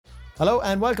Hello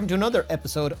and welcome to another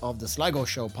episode of the Sligo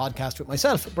Show podcast with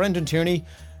myself, Brendan Tierney.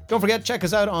 Don't forget, check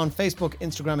us out on Facebook,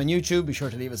 Instagram and YouTube. Be sure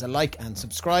to leave us a like and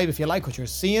subscribe if you like what you're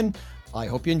seeing. I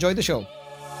hope you enjoyed the show.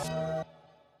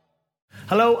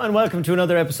 Hello and welcome to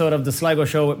another episode of the Sligo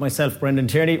Show with myself, Brendan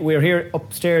Tierney. We're here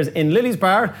upstairs in Lily's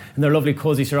Bar in their lovely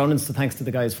cosy surroundings, so thanks to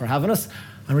the guys for having us.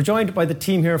 And we're joined by the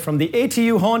team here from the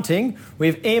ATU Haunting. We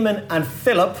have Eamon and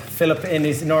Philip. Philip in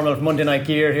his normal Monday night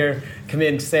gear here, come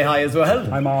in to say hi as well.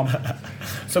 Hi, Mom.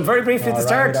 So very briefly to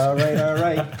start. All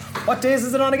right. What days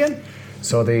is it on again?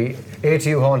 So the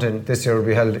ATU Haunting this year will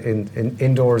be held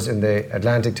indoors in the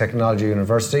Atlantic Technology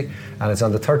University, and it's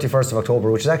on the 31st of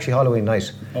October, which is actually Halloween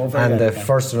night, and the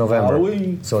 1st of November.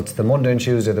 Halloween. So it's the Monday and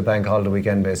Tuesday, the bank holiday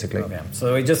weekend, basically. Okay.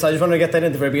 So I just wanted to get that in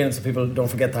at the very beginning so people don't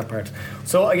forget that part.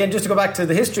 So again, just to go back to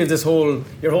the history of this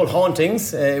your whole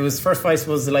hauntings, it was first price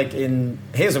was like in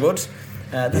Hazelwood.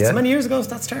 That's how many years ago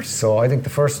did that start? So I think the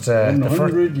first run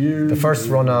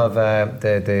of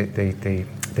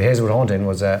the Hazelwood Haunting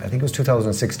was, I think it was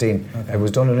 2016. Okay. It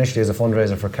was done initially as a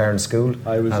fundraiser for Cairns School.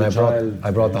 I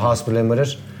brought the hospital in with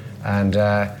it, and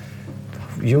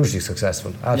hugely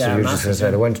successful. Absolutely hugely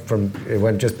successful. It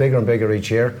went just bigger and bigger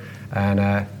each year.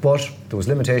 And but there was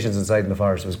limitations inside in the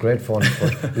forest. It was great fun,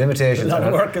 but limitations. A lot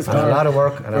of work as well. And a lot of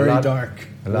work. And very dark.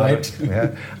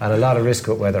 And a lot of risk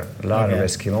with weather. A lot of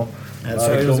risk, you know. And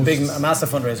so it was a massive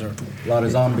fundraiser. A lot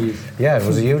of zombies. Yeah, it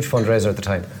was a huge fundraiser at the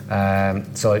time.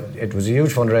 So it was a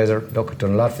huge fundraiser. Look,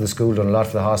 done a lot for the school, done a lot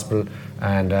for the hospital,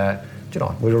 and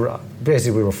we were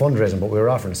fundraising, but we were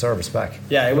offering service back.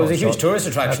 Yeah, it was a huge tourist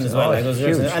attraction as well.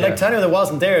 And tell you that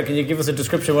wasn't there. Can you give us a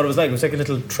description of what it was like? It was like a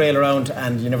little trail around,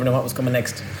 and you never know what was coming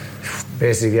next.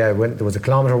 Basically, there was a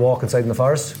kilometre walk inside in the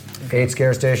forest, 8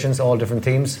 scare stations, all different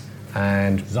themes,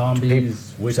 and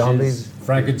zombies, witches,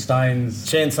 Frankensteins,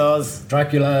 chainsaws,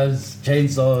 Draculas,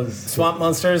 chainsaws, swamp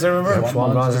monsters. I remember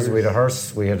swamp monsters. We had a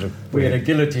hearse. We had a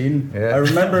guillotine. Yeah. I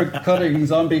remember cutting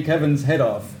Zombie Kevin's head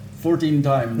off 14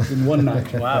 times in one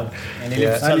night. Wow! And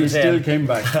he still came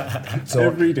back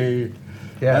every day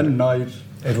and night.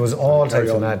 It was all types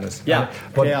of madness. Yeah,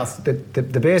 but chaos.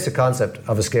 The basic concept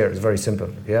of a scare is very simple.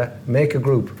 Yeah, make a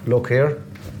group look here,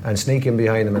 and sneak in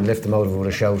behind them and lift them out of it with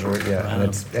a shout.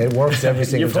 And it works every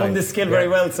single time. You've honed this skill very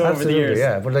well over the years.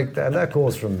 Yeah, but and that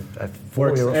goes from a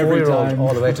 4-year-old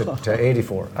all the way to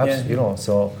 84. You know,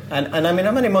 so. And I mean,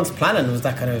 how many months planning was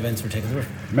that kind of events were taking through?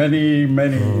 Many.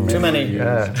 Too many.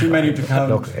 Too many to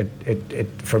count. Look,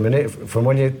 from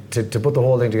when you to put the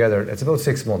whole thing together, it's about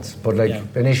 6 months. But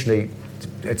initially,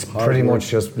 it's pretty much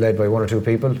just led by 1 or 2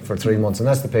 people for 3 months, and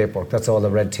that's the paperwork. That's all the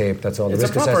red tape. That's all the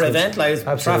risk assessment. It's a proper event,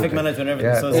 like traffic management and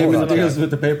everything. So Eamon deals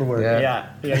with the paperwork. Yeah.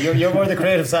 You're more the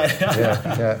creative side.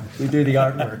 We do the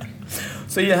artwork.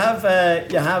 So you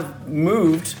have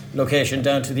moved location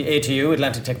down to the ATU,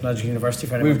 Atlantic Technology University.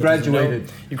 For We've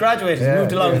graduated. You graduated,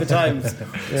 moved along with the times.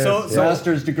 So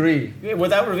master's degree.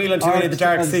 Without revealing too many of the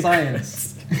dark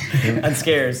secrets. And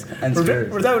scares.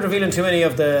 Without revealing too many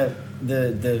of the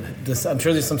I'm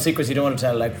sure there's some secrets you don't want to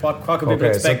tell. Like what could people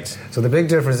expect? So the big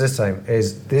difference this time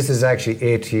is this is actually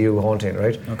ATU Haunting,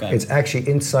 right? Okay. It's actually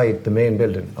inside the main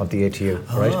building of the ATU,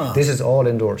 right? This is all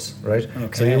indoors, right?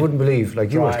 Okay. So you wouldn't believe,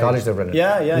 like you went to college there, Brendan.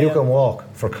 You can walk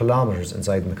for kilometres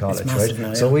inside in the college, right?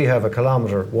 Now, so we have a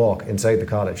kilometre walk inside the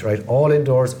college, right? All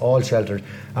indoors, all sheltered,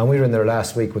 and we were in there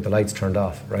last week with the lights turned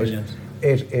off, right? Brilliant.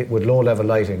 It with low level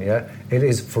lighting, it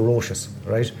is ferocious,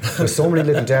 right? There's so many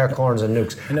little dark corners and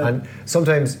nooks, and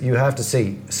sometimes you have to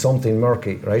see something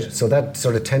murky, right? So that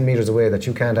sort of 10 metres away that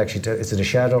you can't actually tell, is it a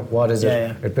shadow? What is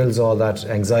it? It builds all that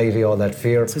anxiety, all that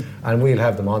fear, and we'll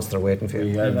have the monster waiting for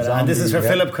you. And this is where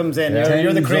Philip comes in.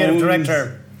 You're the creative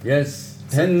director. Yes.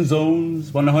 10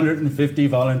 zones, 150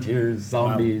 volunteers,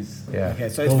 zombies. Wow. Okay,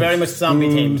 so it's very much zombie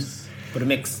themed. But a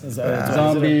mix.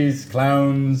 Zombies,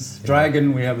 clowns,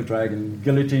 dragon, we have a dragon,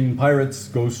 guillotine, pirates,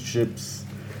 ghost ships,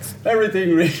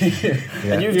 everything really.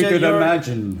 And you could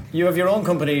imagine. You have your own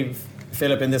company,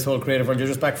 Philip, in this whole creative world. You're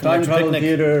just back from Time Electric Travel Picnic.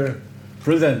 Theatre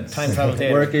presents. Time Travel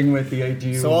Theatre. Working with the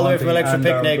ATU. So all the way from Electric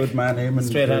Picnic, good man, Eamon,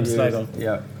 straight on to Sligo.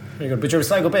 Yeah. Very good. But you're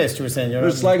Sligo based, you were saying.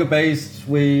 We're Sligo based.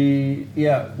 We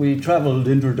travelled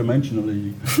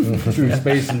interdimensionally through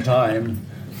space and time.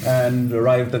 And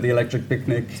arrived at the Electric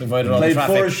Picnic. So avoided all the played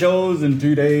traffic. 4 shows in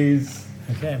 2 days.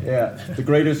 Okay. Yeah, the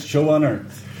greatest show on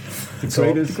earth.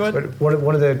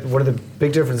 One of the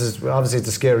Big difference is obviously it's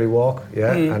a scary walk,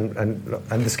 yeah,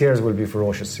 and the scares will be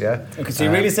ferocious, yeah. Okay, so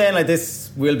you're really saying like this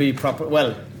will be proper.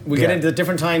 Well, we get into the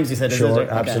different times. You said, sure,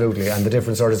 absolutely, and the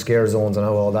different sort of scare zones and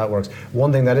how all that works.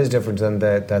 One thing that is different than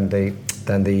the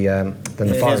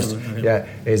forest,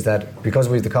 is that because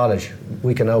we've the college,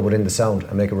 we can now put in the sound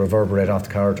and make it reverberate off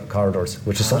the corridors,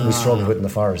 which is something we struggle with in the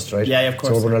forest, right? Yeah, of course.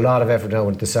 So we're putting a lot of effort now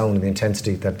into the sound and the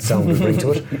intensity that the sound will bring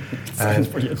to it. And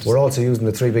we're also using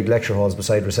the 3 big lecture halls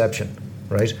beside reception,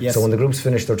 right? Yes. So when the groups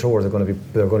finish their tour, they're going to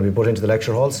be put into the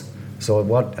lecture halls. So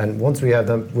once we have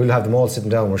them, we'll have them all sitting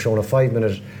down. We're showing a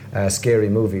 5-minute scary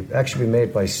movie, actually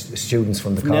made by students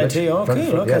from the college. The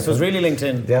ATU, okay. So it's really linked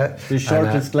in. Yeah, the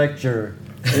shortest lecture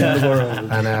in the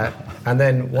world. And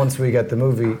then once we get the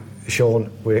movie shown,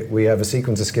 we have a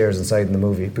sequence of scares inside in the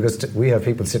movie, because we have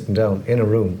people sitting down in a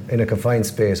room in a confined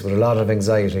space with a lot of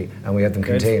anxiety, and we have them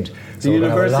contained. So the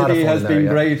university has been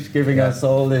great, giving us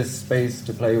all this space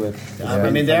to play with. I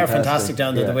mean, they are fantastic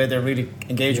down there, the way they're really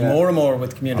engaging more and more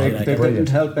with community. They couldn't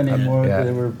help anymore.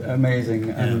 They were amazing.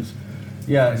 And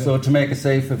so to make a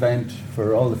safe event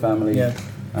for all the family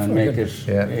and make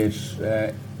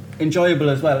it enjoyable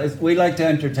as well. We like to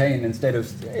entertain instead of...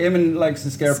 Eamon likes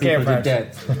to scare people to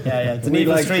death. It's an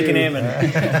evil streak in Eamon.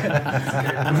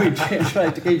 We try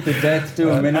to keep the death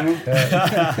to a minimum.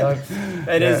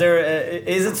 And is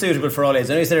it suitable for all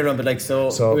ages? I know you said it wrong, but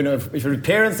if your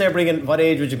parents there bringing, what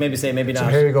age would you maybe say, maybe not? So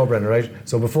here you go, Brendan, right?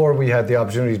 So before we had the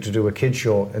opportunity to do a kids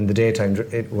show in the daytime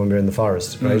when we were in the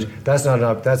forest, right? That's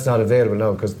not available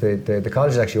now, because the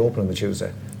college is actually open on the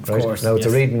Tuesday. Right? Of course, now it's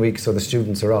a reading week, so the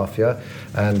students are off,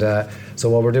 and so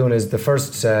what we're doing is the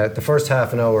first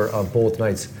half an hour of both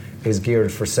nights is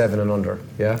geared for 7 and under,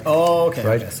 yeah. Oh, okay.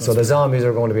 Right. Okay, so the zombies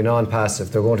are going to be non-passive.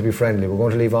 They're going to be friendly. We're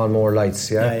going to leave on more lights,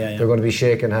 yeah. They're going to be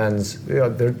shaking hands,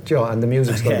 and the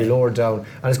music's going to be lowered down,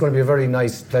 and it's going to be a very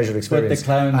nice, pleasure experience. But the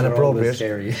clowns and are always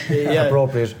scary.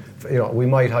 Appropriate. We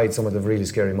might hide some of the really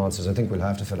scary monsters. I think we'll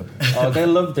have to, Philip. Oh, they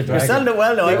love the dragon. You're selling it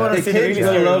well, though. I want to see the kids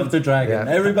really will love the dragon.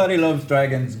 Yeah. Everybody loves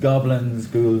dragons, goblins,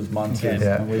 ghouls, monsters.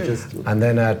 Yeah. And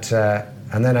then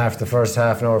after the first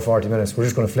half an hour, 40 minutes, we're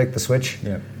just going to flick the switch.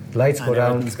 Yeah. Lights go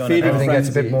down, everything gets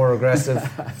a bit more aggressive,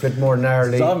 a bit more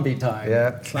gnarly. Zombie time.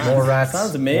 Yeah, more rats,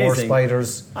 sounds amazing. More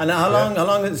spiders. And how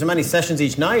long is there many sessions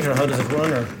each night, or how does it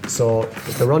run? Or? So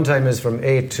the run time is from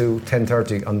 8 to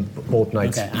 10:30 on both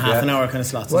nights. Okay, half an hour kind of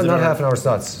slots. Well, not half an hour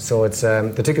slots. So it's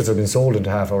the tickets have been sold into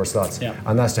half hour slots,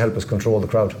 and that's to help us control the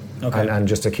crowd and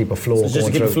just to keep a flow. So just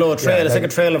to keep a flow, trail. It's like a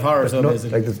trail of horror. So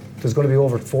basically, there's going to be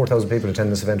over 4,000 people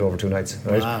attend this event over 2 nights.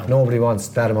 Right? Wow. Nobody wants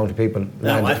that amount of people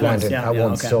landing at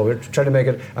once. So we're trying to make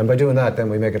it. And by doing that, then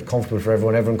we make it comfortable for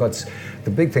everyone. Everyone gets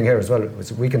the big thing here as well.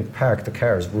 Is we can park the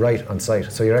cars right on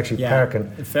site, so you're actually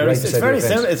parking. It's very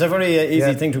simple. It's a very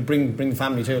easy thing to bring the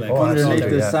family to. Like, underneath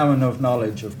the salmon of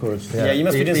knowledge, of course. Yeah, you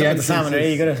must be doing something with the salmon.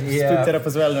 You got to spook that up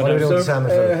as well. What are we doing with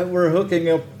salmon? We're hooking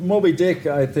up Moby Dick,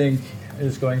 I think,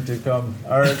 is going to come.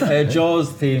 Our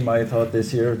Jaws theme, I thought,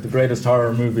 this year, the greatest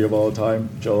horror movie of all time,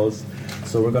 Jaws.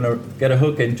 So we're going to get a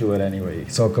hook into it anyway.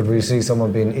 So could we see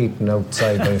someone being eaten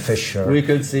outside by a fish? Or? We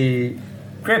could see...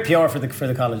 Great PR for the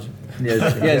college.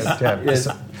 Yes.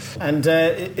 And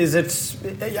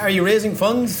are you raising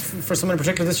funds for someone in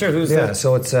particular this year?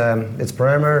 So it's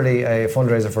primarily a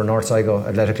fundraiser for North Sligo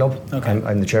Athletic Club. Okay.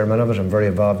 I'm the chairman of it. I'm very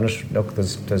involved in it. Look,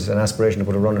 there's an aspiration to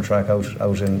put a running track out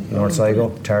in North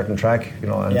Sligo, Tartan track,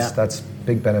 and that's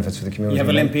big benefits for the community. You have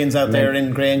Olympians out there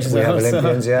in Grange as well. We have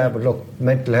Olympians, but look,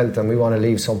 mental health, and we want to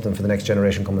leave something for the next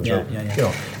generation coming through.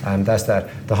 And that's that.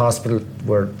 The hospital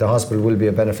will be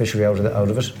a beneficiary out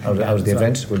of the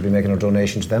event. We'll be making a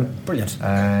donation to them. Brilliant.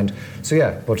 And so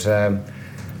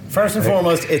first and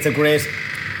foremost, it's a great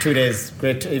 2 days,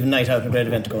 great even night out, a great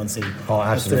event to go and see. Oh,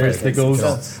 absolutely. The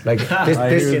ghosts. The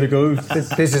ghosts.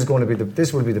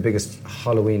 This will be the biggest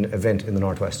Halloween event in the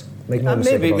Northwest.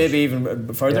 Maybe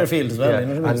even further afield as well. Yeah. You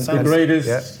know what I mean? And the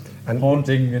greatest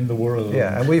haunting in the world.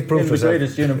 Yeah, and we've proved ourselves. The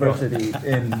greatest university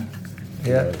in.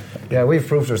 Yeah, we've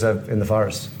proved ourselves in the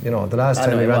forest. The last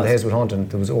time we ran the Hazelwood Haunting,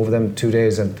 there was over them 2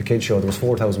 days and the kids show, there was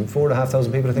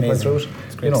 4,500 people I think went through it.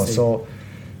 So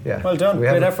yeah. Well done.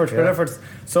 Great effort.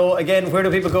 So again, where do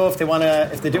people go if they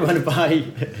do want to buy?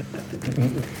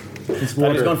 I was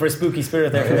going for a spooky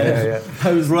spirit there.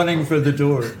 I was running for the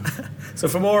door. So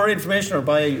for more information or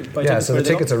buy tickets, so the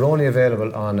tickets are only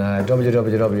available on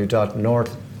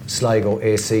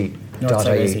www.northsligoac.com.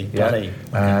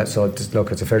 .ie. So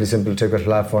it's a fairly simple ticket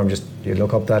platform. Just you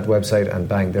look up that website and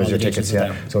bang, there's your tickets.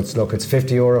 Yeah. So it's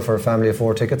 €50 for a family of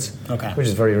 4 tickets, which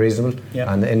is very reasonable.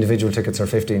 Yeah. And the individual tickets are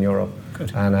 €15.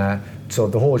 Good. And so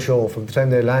the whole show, from the time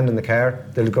they land in the car,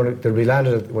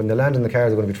 when they land in the car,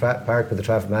 they're going to be parked with the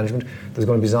traffic management. There's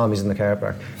going to be zombies in the car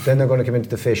park. Then they're going to come into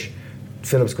the fish.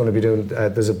 Philip's going to be doing.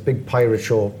 There's a big pirate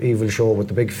show, evil show with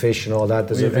the big fish and all that.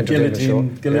 There's an entertainment show.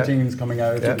 Guillotines coming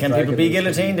out. Yeah. Can people be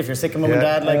guillotined if you're sick of mum and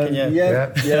dad? Like,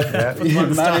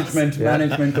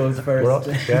 Management goes first.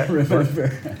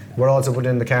 Remember. We're also putting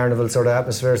in the carnival sort of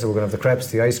atmosphere, so we're going to have the crepes,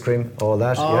 the ice cream, all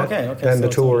that. Okay. Then the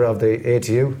tour of the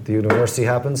ATU, the university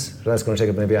happens. So that's going to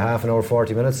take maybe a half an hour,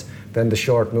 40 minutes. Then the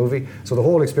short movie. So the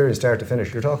whole experience, start to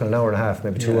finish, you're talking an hour and a half,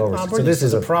 maybe 2 hours. So this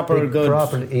is a proper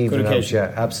evening out.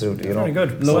 Yeah, absolutely. Very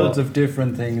good. Loads of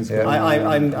different things. Yeah.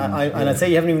 And I'd say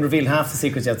you haven't even revealed half the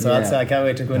secrets yet, so I can't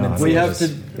wait to go in and see. We have to.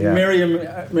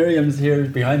 Miriam's here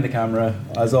behind the camera,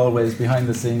 as always, behind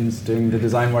the scenes, doing the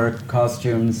design work,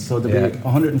 costumes. So there'll be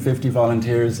 150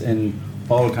 volunteers in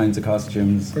all kinds of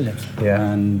costumes. Brilliant.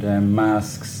 And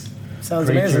masks. Sounds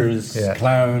creatures, amazing.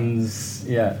 clowns,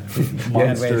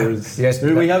 monsters. Yes,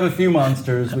 we have a few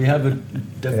monsters. We have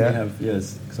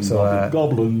some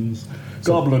goblins.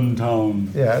 Goblin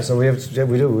Town. Yeah, so we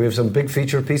have some big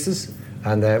featured pieces,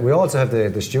 and we also have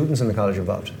the students in the college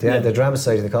involved. The drama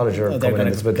side of the college are coming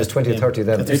in. There's 20 or 30 of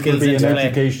them. It could be an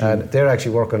education. And they're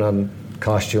actually working on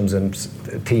costumes and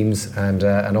themes, and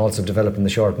also developing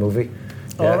the short movie.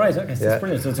 Oh, right, okay, so it's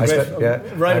brilliant. So it's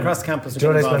right across the campus.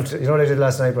 You know what I did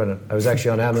last night, Brendan? I was actually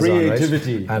on Amazon,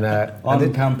 Creativity on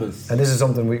campus. And this is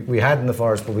something we had in the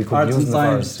forest, but we couldn't use in the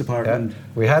forest. Department.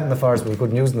 We had in the forest, but we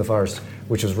couldn't use in the forest,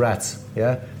 which was rats.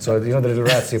 Yeah, so the little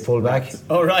rats you pull back.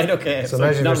 Oh, right, okay. So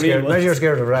imagine you're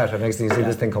scared of a rat, and next thing you see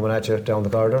this thing coming at you down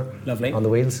the corridor. Lovely. On the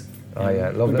wheels. Oh, yeah,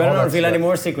 lovely. We better not reveal any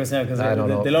more secrets now, because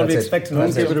they'll all be expecting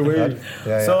Don't give it away.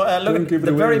 So look,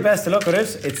 the very best to look at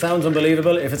it. It sounds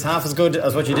unbelievable. If it's half as good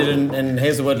as what you did in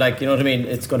Hazelwood, like, you know what I mean,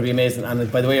 it's going to be amazing. And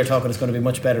by the way you're talking, it's going to be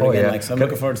much better again. Like, so I'm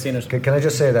looking forward to seeing it. Can I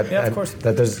just say that? Yeah, of course.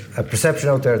 That there's a perception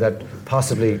out there that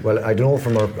possibly, well, I don't know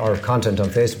from our content on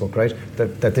Facebook, right,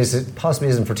 that this possibly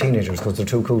isn't for teenagers because they're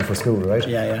too cool for school, right?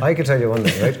 Yeah. I can tell you one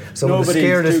thing, right? Some of the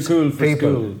scariest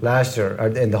people last year are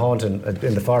in the haunting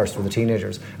in the forest with the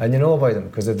teenagers, and you know by them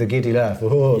because the giddy laugh.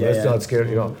 That's not scary.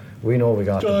 You know, we know we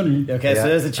got Johnny. them. Okay, so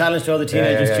there's a challenge to all the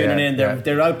teenagers tuning in.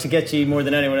 They're out to get you more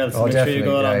than anyone else. Oh, make sure you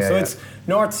go along. So it's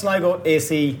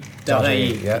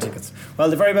northsligoac.ie tickets. Well,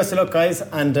 the very best of luck, guys,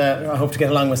 and I hope to get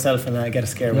along myself and get a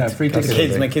scare with free the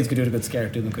kids. My kids could do it a good scare,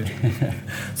 do them good.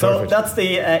 So that's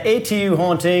the ATU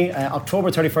Haunting,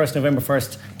 October 31st, November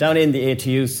 1st, down in the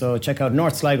ATU. So check out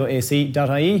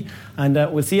northsligoac.ie, and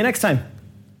we'll see you next time.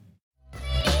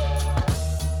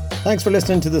 Thanks for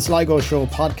listening to the Sligo Show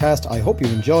podcast. I hope you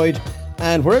enjoyed.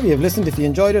 And wherever you have listened, if you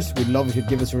enjoyed it, we'd love if you'd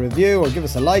give us a review or give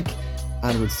us a like.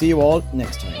 And we'll see you all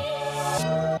next time.